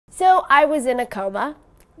So I was in a coma.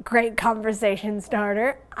 Great conversation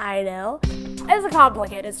starter, I know. It's a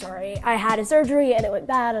complicated story. I had a surgery and it went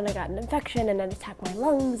bad and I got an infection and it attacked my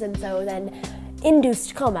lungs, and so then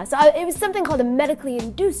induced coma. So it was something called a medically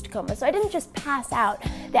induced coma. So I didn't just pass out.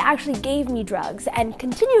 They actually gave me drugs and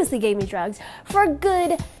continuously gave me drugs for a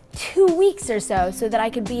good 2 weeks or so that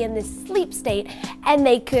I could be in this sleep state and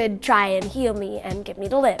they could try and heal me and get me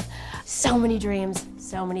to live. So many dreams,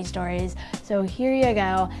 so many stories. So here you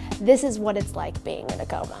go. This is what it's like being in a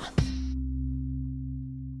coma.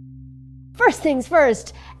 First things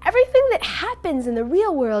first, everything that happens in the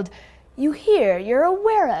real world you hear, you're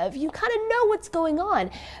aware of, you kind of know what's going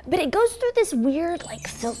on, but it goes through this weird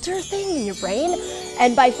filter thing in your brain,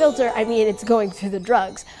 and by filter I mean it's going through the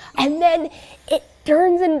drugs, and then it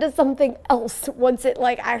turns into something else once it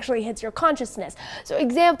actually hits your consciousness. So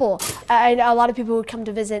example, I know a lot of people would come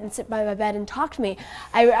to visit and sit by my bed and talk to me.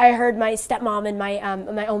 I heard my stepmom and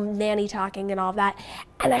my own nanny talking and all of that,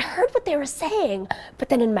 and I heard what they were saying, but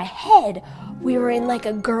then in my head we were in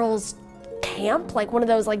a girls' camp, one of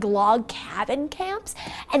those log cabin camps,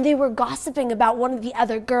 and they were gossiping about one of the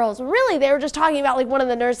other girls. Really, they were just talking about one of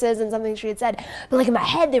the nurses and something she had said, but in my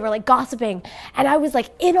head they were gossiping, and I was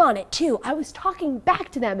in on it too. I was talking back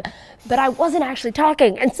to them, but I wasn't actually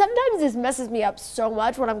talking, and sometimes this messes me up so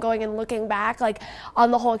much when I'm going and looking back on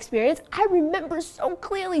the whole experience. I remember so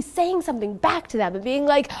clearly saying something back to them and being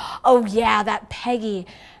oh yeah, that Peggy.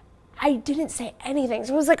 I didn't say anything,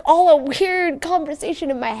 so it was all a weird conversation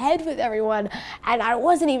in my head with everyone, and I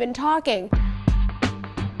wasn't even talking.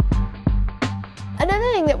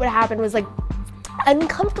 Another thing that would happen was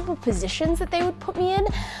uncomfortable positions that they would put me in.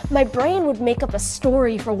 My brain would make up a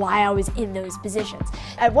story for why I was in those positions.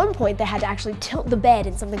 At one point they had to actually tilt the bed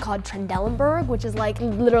in something called Trendelenburg, which is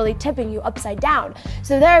literally tipping you upside down.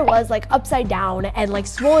 So there I was upside down and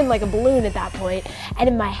swollen like a balloon at that point, and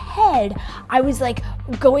in my head I was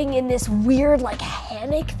going in this weird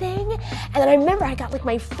hammock thing, and then I remember I got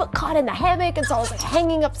my foot caught in the hammock, and so I was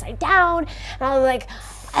hanging upside down, and I was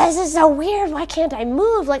this is so weird, why can't I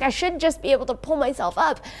move? I should just be able to pull myself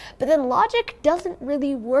up. But then logic doesn't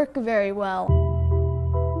really work very well.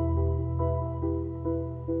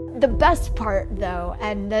 The best part though,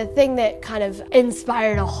 and the thing that kind of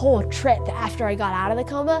inspired a whole trip after I got out of the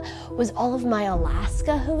coma, was all of my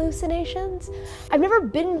Alaska hallucinations. I've never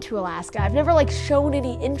been to Alaska. I've never shown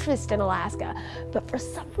any interest in Alaska. But for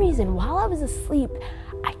some reason, while I was asleep,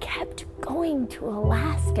 I kept going to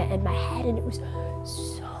Alaska in my head, and it was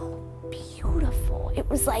so beautiful. It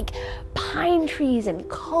was pine trees and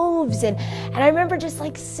coves, and I remember just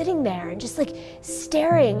sitting there and just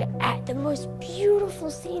staring at the most beautiful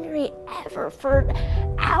scenery ever for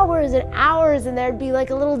hours and hours, and there'd be a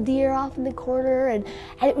little deer off in the corner, and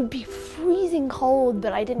it would be freezing cold,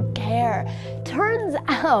 but I didn't care. Turns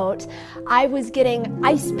out I was getting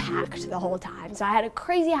ice packed the whole time. So I had a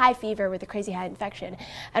crazy high fever with a crazy high infection,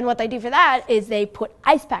 and what they do for that is they put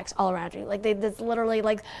ice packs all around you. That's literally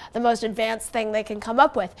the most advanced thing they can come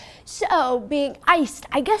up with. So being iced,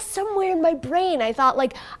 I guess somewhere in my brain I thought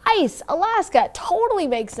ice, Alaska, totally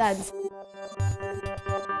makes sense.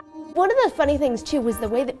 One of the funny things too was the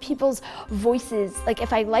way that people's voices,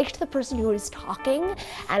 if I liked the person who was talking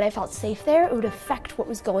and I felt safe there, it would affect what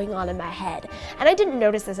was going on in my head. And I didn't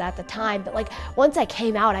notice this at the time, but once I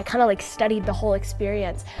came out, I kind of studied the whole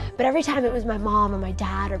experience. But every time it was my mom or my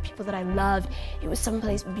dad or people that I loved, it was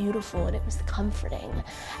someplace beautiful and it was comforting.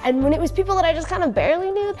 And when it was people that I just kind of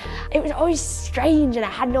barely knew, it was always strange, and I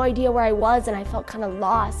had no idea where I was, and I felt kind of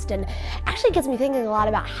lost. And actually gets me thinking a lot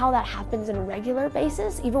about how that happens on a regular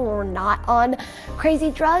basis, even when we're not on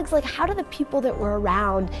crazy drugs. How do the people that we're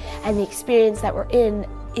around and the experience that we're in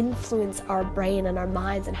influence our brain and our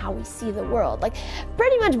minds and how we see the world?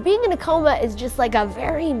 Pretty much being in a coma is just a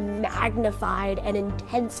very magnified and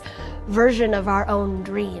intense version of our own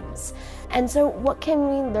dreams. And so what can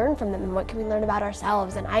we learn from them, and what can we learn about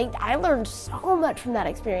ourselves? And I learned so much from that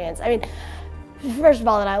experience. I mean, first of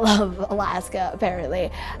all, that I love Alaska, apparently.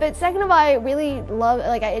 But second of all, I really love,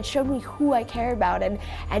 it showed me who I care about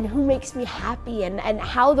and who makes me happy, and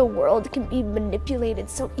how the world can be manipulated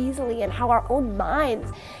so easily, and how our own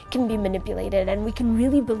minds can be manipulated, and we can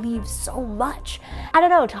really believe so much. I don't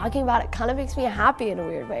know, talking about it kind of makes me happy in a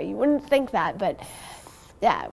weird way. You wouldn't think that, but yeah.